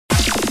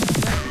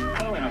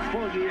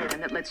here.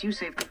 And that lets you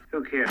save...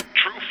 Who cares?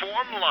 True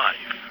Form Life.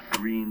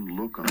 Green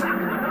lookum.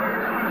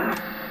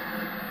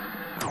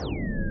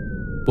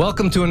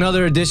 Welcome to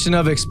another edition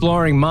of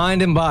Exploring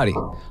Mind and Body.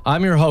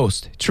 I'm your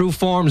host, True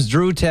Form's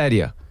Drew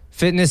Tadia,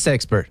 fitness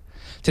expert.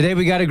 Today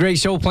we got a great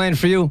show planned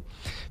for you.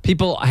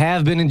 People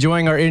have been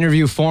enjoying our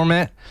interview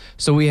format,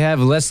 so we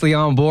have Lesley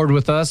on board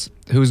with us,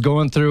 who's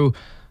going through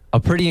a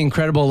pretty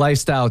incredible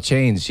lifestyle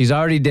change. She's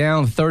already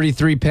down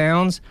 33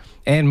 pounds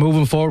and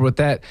moving forward with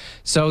that.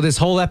 So this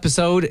whole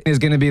episode is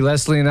going to be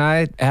Lesley and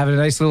I having a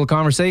nice little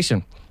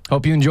conversation.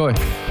 Hope you enjoy.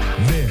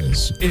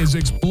 This is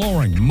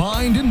Exploring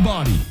Mind and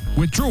Body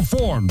with True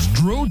Form's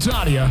Drew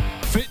Tadia,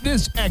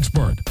 fitness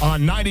expert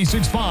on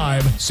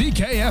 96.5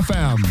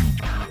 CKFM.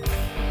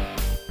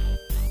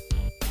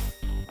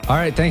 All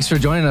right, thanks for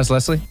joining us,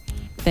 Lesley.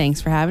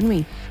 Thanks for having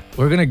me.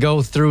 We're going to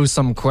go through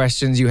some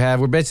questions you have.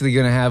 We're basically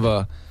going to have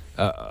a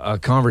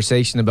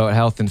conversation about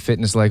health and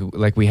fitness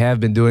like we have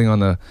been doing on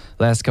the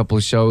last couple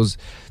of shows.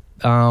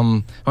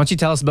 Why don't you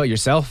tell us about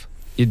yourself?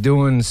 You're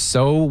doing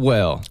so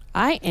well.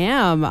 I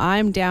am.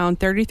 I'm down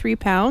 33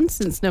 pounds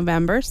since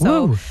November,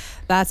 so Woo.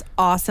 That's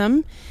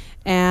awesome.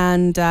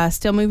 And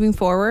still moving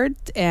forward.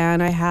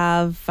 And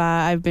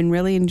I've been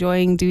really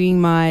enjoying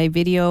doing my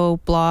video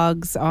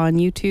blogs on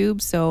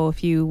YouTube. So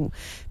if you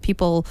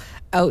people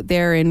out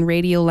there in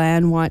Radio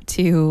Land want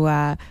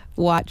to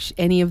watch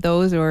any of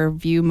those or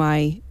view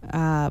my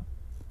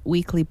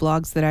weekly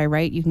blogs that I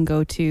write, you can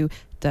go to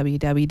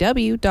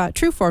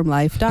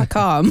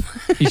www.trueformlife.com.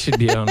 You should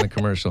be on the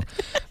commercial.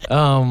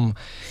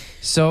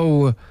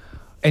 So,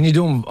 and you're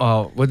doing,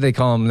 what do they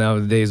call them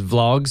nowadays?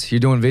 Vlogs? You're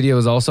doing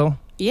videos also?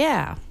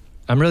 Yeah.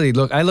 I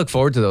look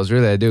forward to those.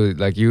 Really, I do.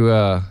 Like you,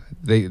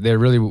 they're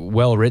really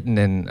well written,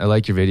 and I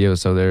like your videos,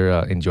 so they're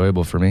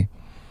enjoyable for me.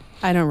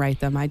 I don't write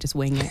them. I just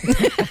wing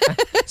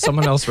it.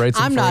 Someone else writes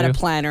them I'm for not you. a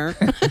planner.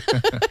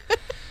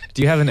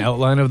 Do you have an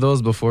outline of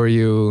those before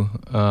you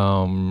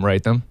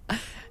write them?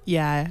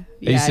 Yeah. Are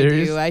you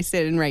serious? I do. I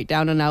sit and write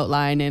down an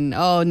outline, and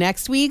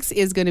next week's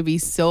is going to be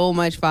so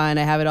much fun.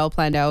 I have it all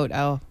planned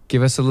out.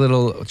 Give us a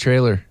little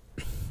trailer.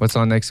 What's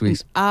on next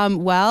week's?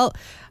 Well,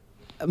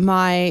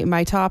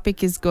 my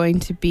topic is going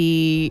to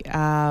be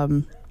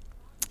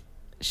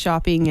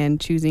shopping and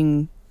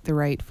choosing the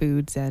right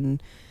foods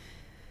and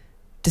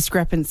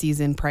discrepancies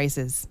in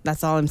prices.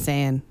 That's all I'm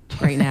saying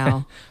right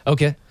now.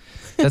 Okay,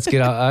 that's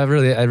good. I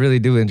really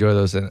do enjoy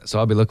those, so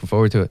I'll be looking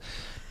forward to it.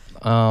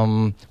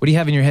 What do you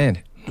have in your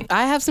hand?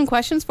 I have some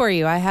questions for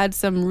you. I had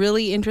some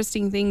really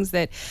interesting things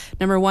that,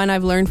 number one,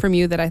 I've learned from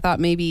you that I thought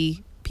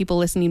maybe people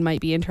listening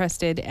might be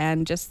interested,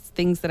 and just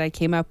things that I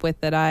came up with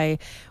that I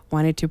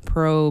wanted to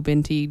probe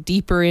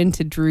deeper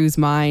into Drew's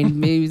mind.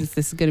 Maybe this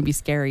is going to be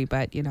scary,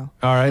 but you know.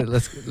 All right,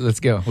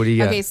 let's go. What do you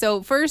got? Okay,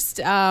 so first,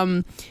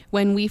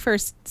 when we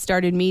first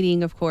started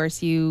meeting, of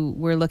course, you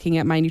were looking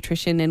at my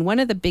nutrition, and one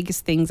of the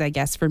biggest things, I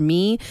guess, for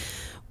me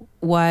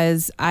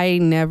was I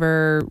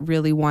never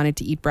really wanted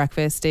to eat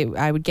breakfast.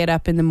 I would get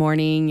up in the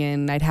morning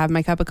and I'd have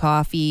my cup of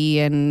coffee,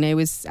 and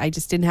I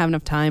just didn't have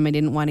enough time. I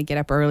didn't want to get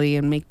up early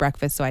and make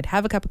breakfast. So I'd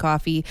have a cup of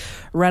coffee,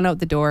 run out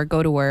the door,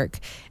 go to work,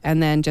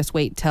 and then just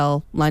wait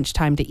till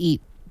lunchtime to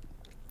eat.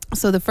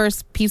 So the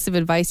first piece of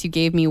advice you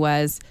gave me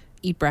was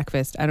eat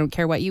breakfast. I don't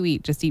care what you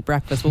eat, just eat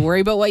breakfast. We'll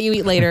worry about what you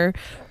eat later.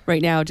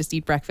 Right now, just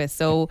eat breakfast.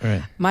 So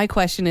Right. My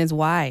question is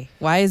why?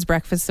 Why is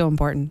breakfast so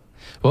important?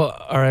 Well,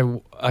 all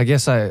right. I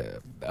guess I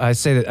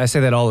say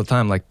that all the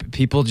time. Like,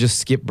 people just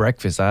skip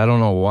breakfast. I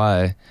don't know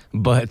why,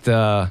 but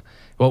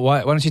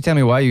why don't you tell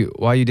me why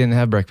you didn't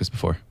have breakfast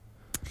before?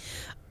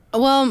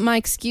 Well, my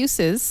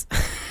excuses,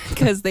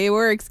 because they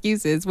were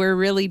excuses, were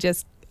really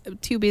just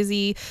too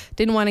busy,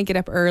 didn't want to get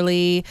up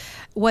early,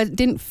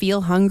 didn't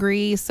feel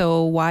hungry.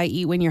 So why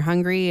eat when you're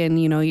hungry?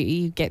 And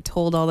you get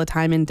told all the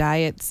time in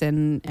diets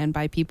and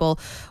by people,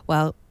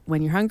 well,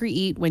 when you're hungry,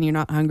 eat. When you're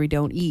not hungry,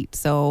 don't eat.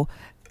 So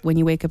when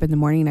you wake up in the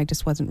morning, I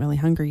just wasn't really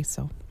hungry.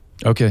 So.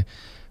 Okay.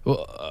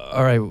 Well,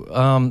 all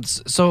right.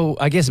 So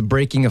I guess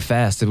breaking a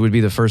fast, it would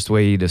be the first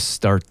way to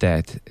start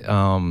that.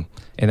 And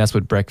that's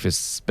what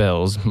breakfast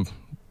spells,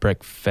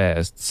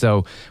 breakfast.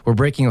 So we're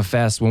breaking a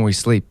fast when we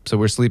sleep. So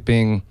we're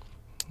sleeping,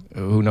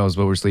 who knows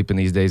what we're sleeping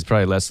these days,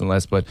 probably less and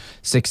less, but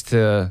 6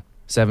 to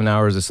 7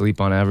 hours of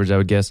sleep on average, I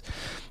would guess.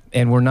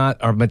 And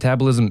our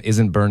metabolism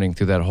isn't burning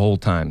through that whole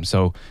time.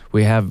 So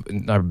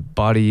our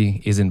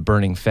body isn't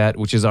burning fat,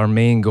 which is our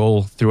main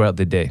goal throughout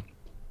the day.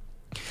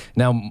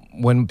 Now,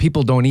 when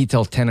people don't eat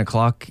till 10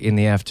 o'clock in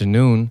the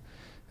afternoon,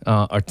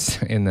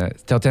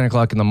 till 10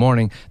 o'clock in the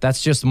morning,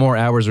 that's just more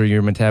hours where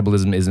your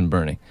metabolism isn't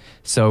burning.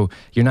 So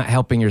you're not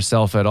helping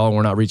yourself at all.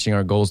 We're not reaching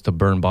our goals to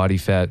burn body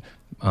fat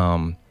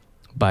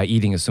by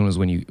eating as soon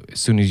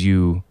as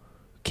you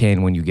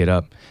can when you get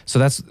up. So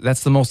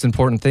that's the most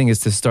important thing,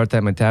 is to start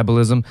that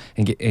metabolism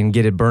and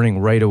get it burning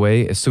right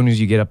away as soon as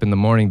you get up in the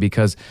morning,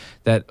 because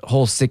that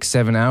whole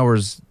 6-7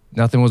 hours,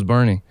 nothing was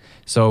burning.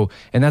 So,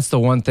 and that's the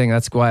one thing,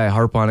 that's why I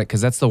harp on it,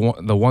 because that's the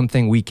one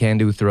thing we can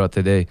do throughout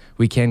the day.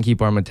 We can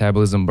keep our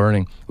metabolism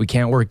burning. We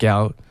can't work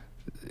out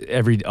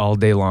all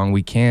day long.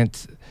 We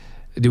can't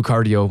do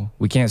cardio.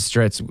 We can't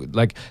stretch.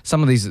 Like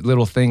some of these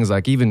little things,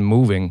 like even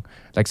moving.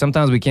 Like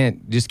sometimes we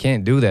can't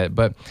do that.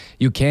 But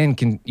you can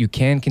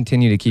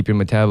continue to keep your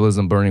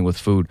metabolism burning with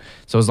food.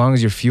 So as long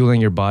as you're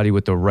fueling your body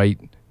with the right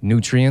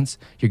nutrients,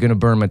 you're going to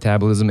burn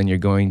metabolism and you're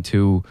going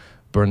to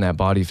burn that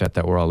body fat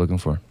that we're all looking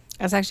for.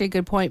 That's actually a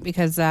good point,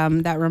 because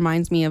that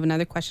reminds me of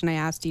another question I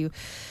asked you.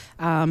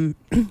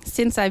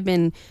 Since I've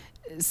been,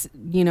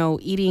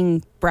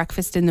 eating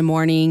breakfast in the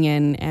morning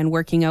and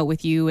working out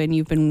with you, and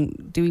you've been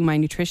doing my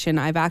nutrition,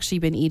 I've actually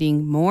been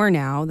eating more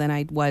now than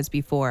I was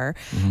before,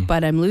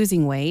 but I'm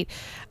losing weight.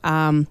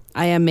 I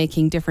am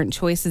making different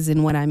choices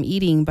in what I'm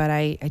eating, but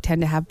I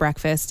tend to have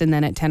breakfast, and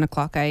then at 10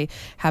 o'clock I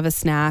have a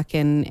snack,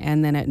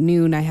 and then at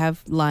noon I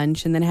have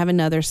lunch, and then I have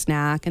another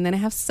snack, and then I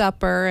have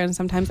supper, and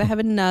sometimes I have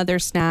another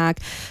snack.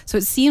 So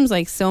it seems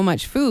like so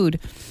much food.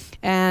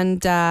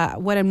 And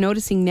what I'm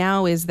noticing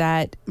now is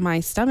that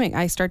my stomach,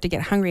 I start to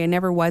get hungry. I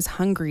never was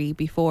hungry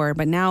before,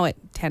 but now at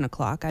 10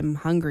 o'clock, I'm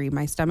hungry.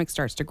 My stomach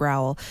starts to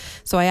growl.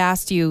 So I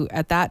asked you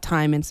at that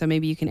time, and so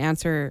maybe you can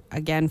answer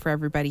again for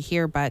everybody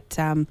here, but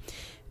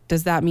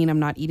does that mean I'm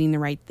not eating the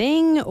right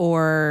thing?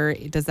 Or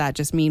does that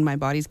just mean my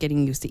body's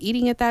getting used to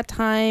eating at that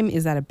time?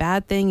 Is that a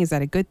bad thing? Is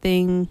that a good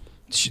thing?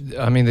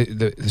 I mean,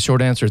 the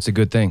short answer, it's a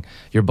good thing.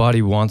 Your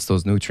body wants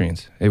those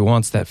nutrients. It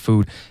wants that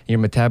food. Your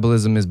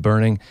metabolism is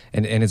burning,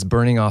 and it's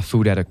burning off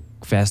food at a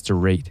faster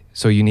rate.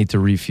 So you need to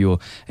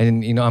refuel.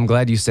 And, I'm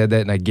glad you said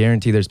that, and I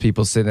guarantee there's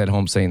people sitting at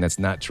home saying that's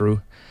not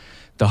true.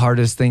 The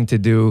hardest thing to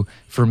do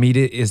for me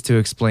is to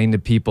explain to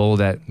people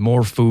that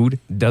more food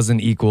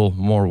doesn't equal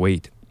more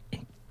weight.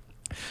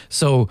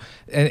 So,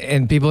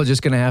 and people are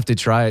just going to have to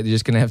try it. They're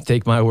just going to have to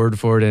take my word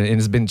for it. And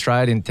it's been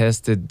tried and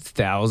tested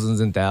thousands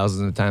and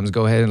thousands of times.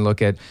 Go ahead and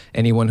look at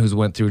anyone who's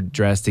went through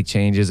drastic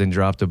changes and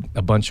dropped a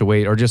bunch of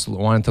weight or just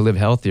wanted to live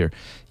healthier.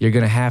 You're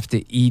going to have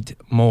to eat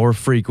more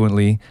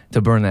frequently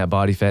to burn that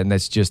body fat, and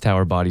that's just how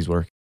our bodies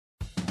work.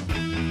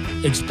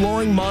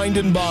 Exploring mind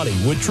and body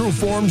with True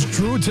Form's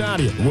Drew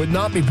Tadia would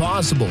not be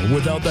possible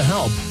without the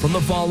help from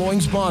the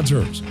following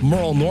sponsors: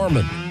 Merle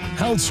Norman,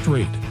 Health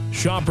Street,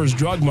 Shoppers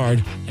Drug Mart,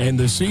 and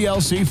the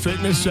CLC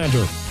Fitness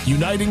Center,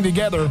 uniting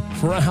together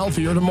for a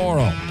healthier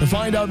tomorrow. To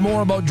find out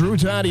more about Drew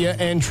Tadia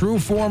and True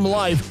Form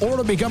Life, or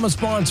to become a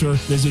sponsor,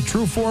 visit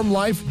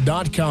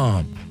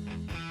trueformlife.com.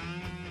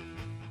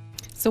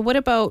 So what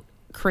about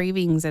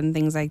cravings and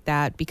things like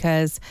that?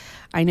 Because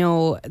I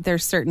know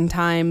there's certain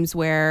times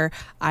where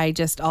I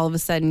just all of a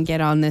sudden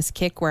get on this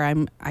kick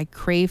where I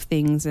crave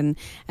things, and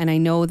I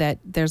know that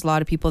there's a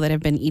lot of people that have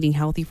been eating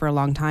healthy for a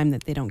long time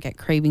that they don't get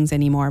cravings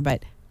anymore,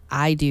 but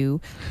I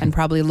do, and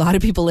probably a lot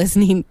of people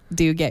listening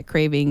do get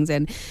cravings.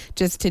 And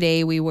just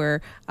today we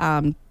were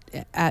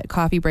at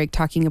coffee break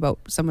talking about,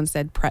 someone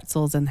said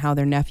pretzels and how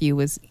their nephew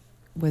was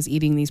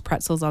eating these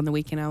pretzels on the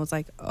weekend. I was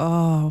like,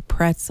 oh,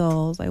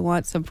 pretzels, I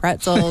want some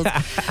pretzels.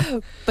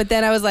 But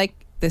then I was like,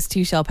 this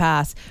too shall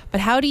pass. But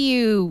how do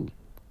you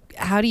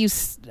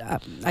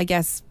I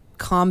guess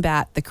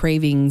combat the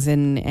cravings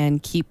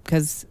and keep,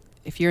 because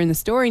if you're in the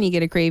store and you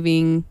get a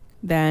craving,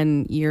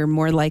 then you're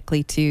more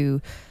likely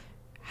to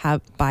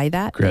buy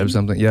that, grab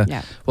something.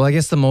 Yeah. Well, I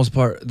guess the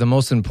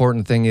most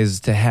important thing is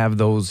to have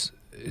those,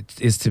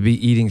 is to be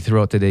eating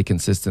throughout the day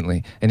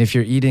consistently. And if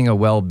you're eating a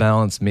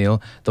well-balanced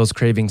meal, those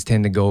cravings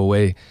tend to go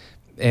away.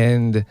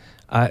 And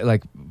I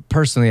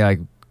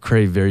personally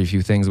crave very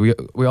few things. We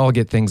all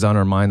get things on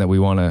our mind that we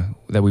want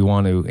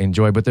to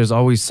enjoy, but there's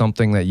always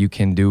something that you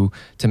can do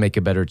to make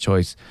a better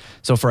choice.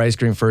 So for ice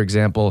cream, for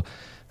example,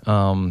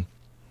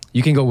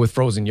 you can go with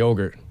frozen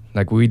yogurt.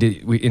 Like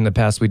in the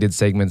past, we did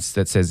segments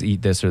that says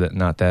eat this or that,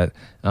 not that.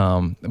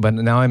 But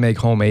now I make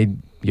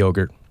homemade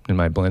yogurt in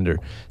my blender.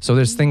 So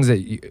there's things that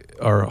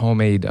are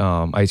homemade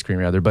ice cream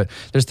rather, but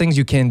there's things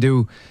you can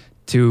do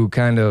to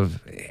kind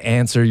of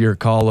answer your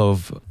call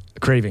of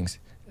cravings.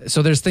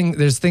 So there's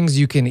things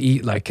you can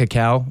eat, like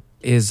cacao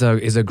it's a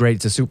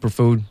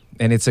superfood,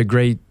 and it's a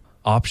great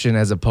option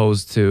as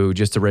opposed to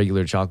just a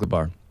regular chocolate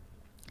bar.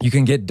 You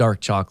can get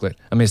dark chocolate.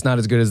 I mean, it's not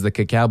as good as the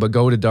cacao, but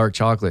go to dark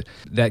chocolate.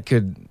 That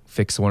could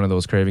fix one of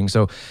those cravings.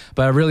 So,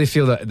 but I really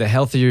feel that the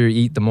healthier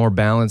you eat, the more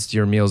balanced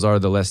your meals are,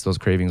 the less those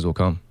cravings will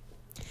come.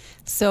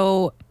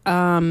 So,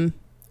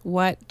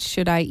 what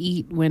should I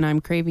eat when I'm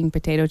craving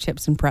potato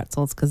chips and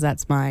pretzels? Because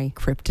that's my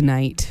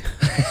kryptonite.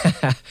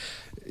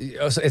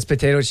 So it's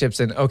potato chips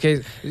and,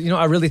 okay,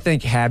 I really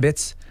think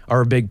habits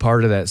are a big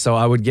part of that. So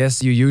I would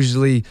guess you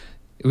usually,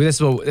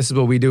 this is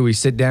what we do. We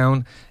sit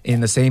down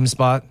in the same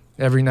spot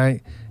every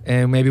night,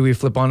 and maybe we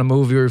flip on a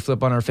movie or we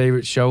flip on our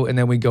favorite show, and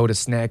then we go to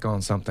snack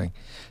on something.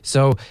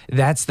 So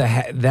that's the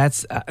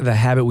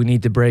habit we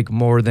need to break,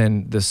 more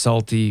than the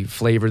salty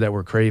flavor that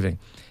we're craving.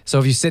 So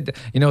if you sit,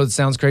 it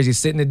sounds crazy,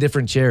 sit in a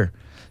different chair,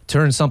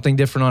 turn something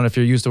different on. If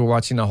you're used to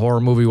watching a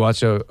horror movie,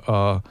 watch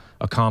a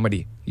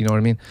comedy. You know what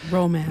I mean?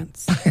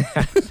 Romance.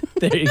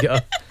 There you go.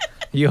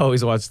 You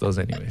always watch those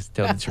anyways.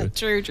 Tell the truth.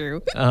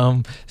 True.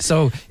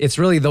 So it's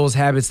really those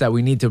habits that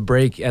we need to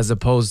break, as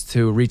opposed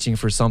to reaching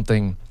for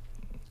something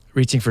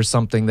reaching for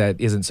something that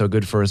isn't so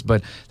good for us.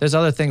 But there's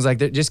other things like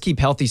that. Just keep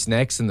healthy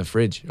snacks in the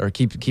fridge or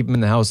keep them in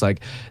the house.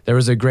 Like there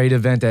was a great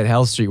event at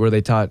Health Street where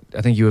they taught,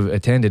 I think you have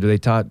attended, they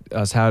taught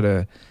us how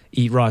to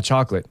eat raw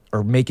chocolate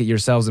or make it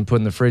yourselves and put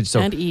in the fridge. So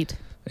And eat.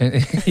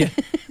 yeah,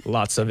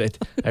 lots of it.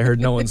 I heard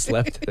no one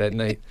slept that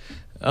night.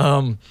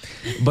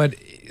 But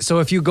so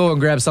if you go and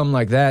grab something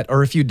like that,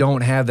 or if you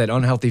don't have that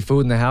unhealthy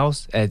food in the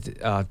house at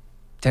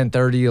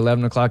 10:30,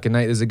 11 o'clock at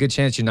night, there's a good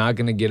chance you're not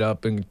going to get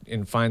up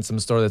and find some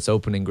store that's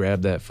open and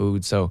grab that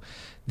food. So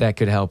that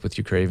could help with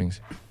your cravings.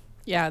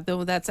 Yeah,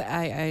 though that's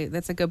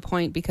a good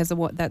point, because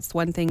that's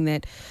one thing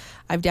that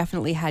I've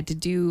definitely had to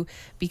do,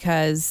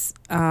 because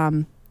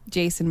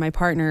Jason, my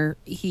partner,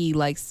 he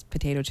likes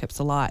potato chips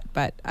a lot,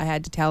 but I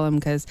had to tell him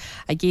because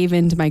I gave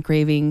in to my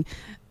craving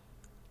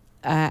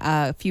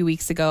a few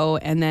weeks ago,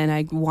 and then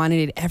I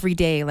wanted it every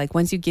day. Like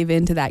once you give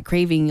in to that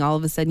craving, all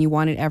of a sudden you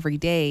want it every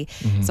day.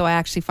 Mm-hmm. So I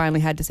actually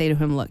finally had to say to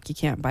him, look, you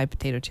can't buy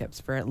potato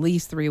chips for at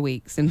least 3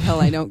 weeks until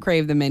I don't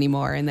crave them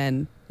anymore, and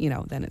then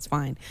then it's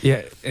fine.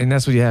 Yeah, and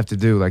that's what you have to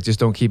do. Like,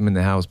 just don't keep them in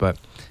the house. But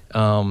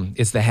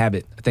it's the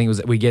habit. I think it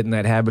was we get in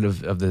that habit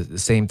of the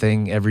same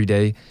thing every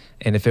day.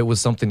 And if it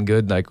was something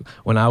good, like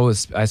when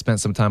I spent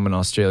some time in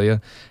Australia,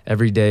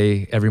 every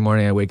day, every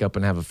morning I wake up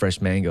and have a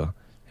fresh mango,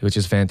 which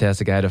is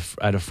fantastic. I had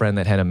a friend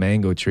that had a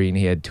mango tree, and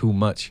he had too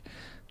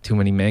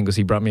many mangoes.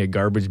 He brought me a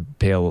garbage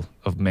pail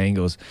of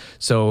mangoes.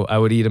 So I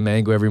would eat a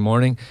mango every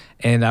morning,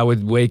 and I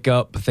would wake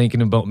up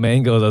thinking about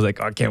mangoes. I was like,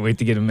 oh, I can't wait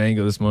to get a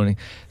mango this morning.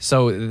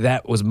 So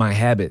that was my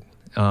habit.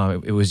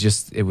 It was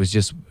just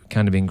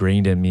kind of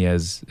ingrained in me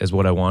as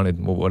what I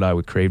wanted, what I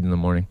would crave in the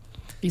morning.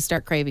 You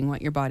start craving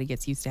what your body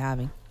gets used to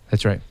having.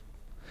 That's right.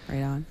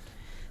 Right on.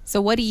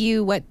 So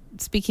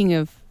speaking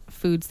of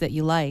foods that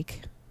you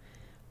like,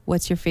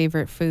 what's your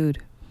favorite food?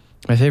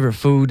 My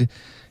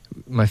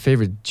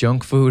favorite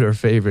junk food or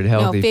favorite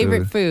healthy food? No,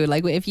 favorite food.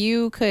 Like if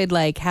you could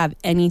have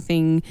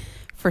anything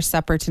for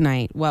supper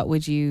tonight, what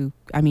would you,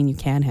 you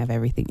can have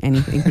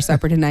anything for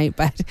supper tonight,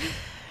 but.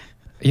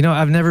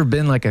 I've never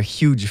been like a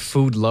huge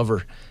food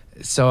lover,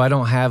 so I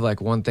don't have like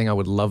one thing I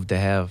would love to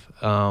have.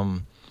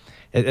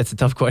 It's a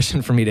tough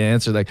question for me to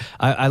answer. Like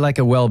I like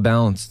a well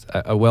balanced,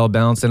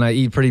 and I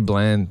eat pretty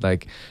bland.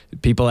 Like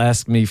people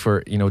ask me for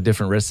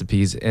different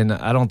recipes, and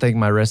I don't think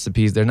my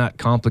recipes, they're not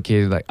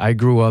complicated. Like I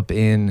grew up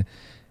in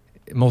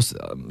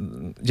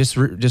just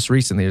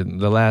recently,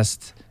 the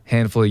last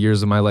handful of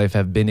years of my life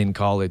have been in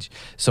college.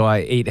 So I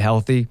ate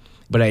healthy,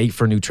 but I ate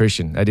for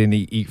nutrition. I didn't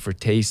eat for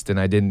taste, and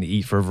I didn't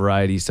eat for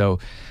variety. So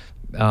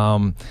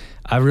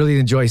I really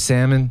enjoy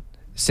salmon.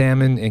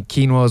 Salmon and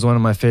quinoa is one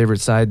of my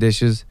favorite side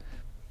dishes.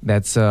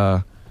 That's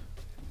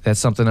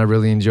something I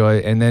really enjoy.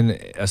 And then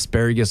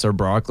asparagus or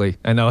broccoli.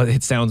 I know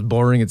it sounds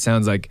boring. It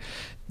sounds like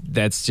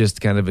that's just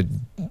kind of a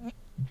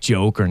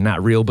joke or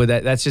not real, but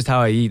that's just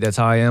how I eat. That's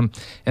how I am.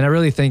 And I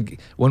really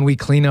think when we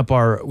clean up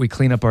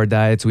our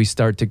diets, we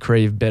start to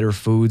crave better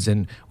foods,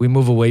 and we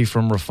move away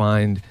from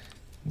refined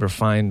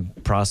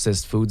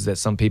processed foods that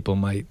some people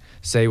might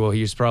say, well,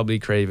 he's probably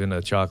craving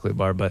a chocolate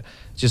bar, but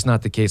it's just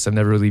not the case. I've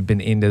never really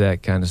been into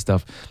that kind of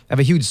stuff. I have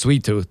a huge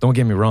sweet tooth. Don't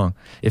get me wrong.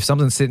 If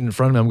something's sitting in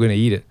front of me, I'm going to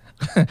eat it.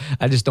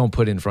 I just don't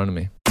put it in front of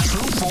me.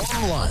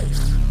 True Life.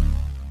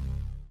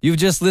 You've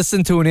just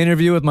listened to an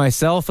interview with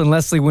myself and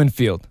Lesley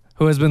Winfield,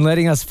 who has been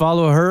letting us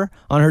follow her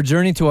on her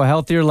journey to a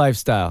healthier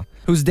lifestyle,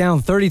 who's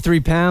down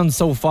 33 pounds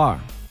so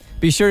far.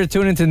 Be sure to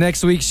tune into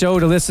next week's show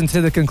to listen to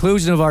the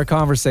conclusion of our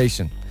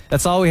conversation.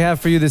 That's all we have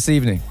for you this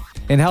evening.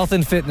 In health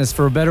and fitness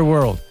for a better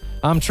world,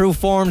 I'm True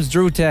Form's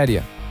Drew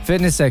Tadia,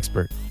 fitness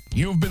expert.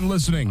 You've been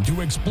listening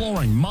to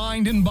Exploring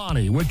Mind and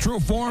Body with True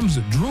Form's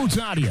Drew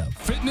Tadia,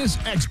 fitness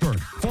expert.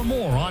 For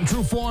more on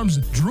True Form's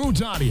Drew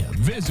Tadia,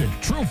 visit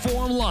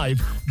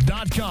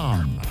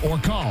trueformlife.com or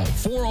call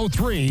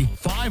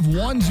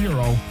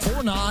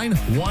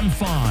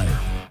 403-510-4915.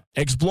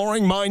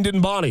 Exploring Mind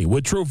and Body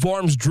with True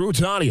Form's Drew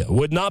Tadia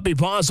would not be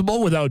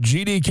possible without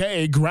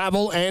GDK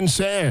Gravel and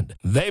Sand.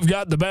 They've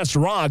got the best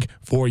rock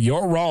for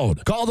your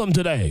road. Call them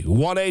today,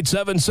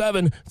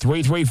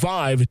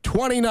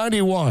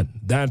 1-877-335-2091.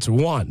 That's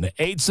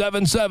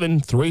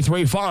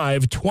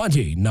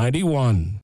 1-877-335-2091.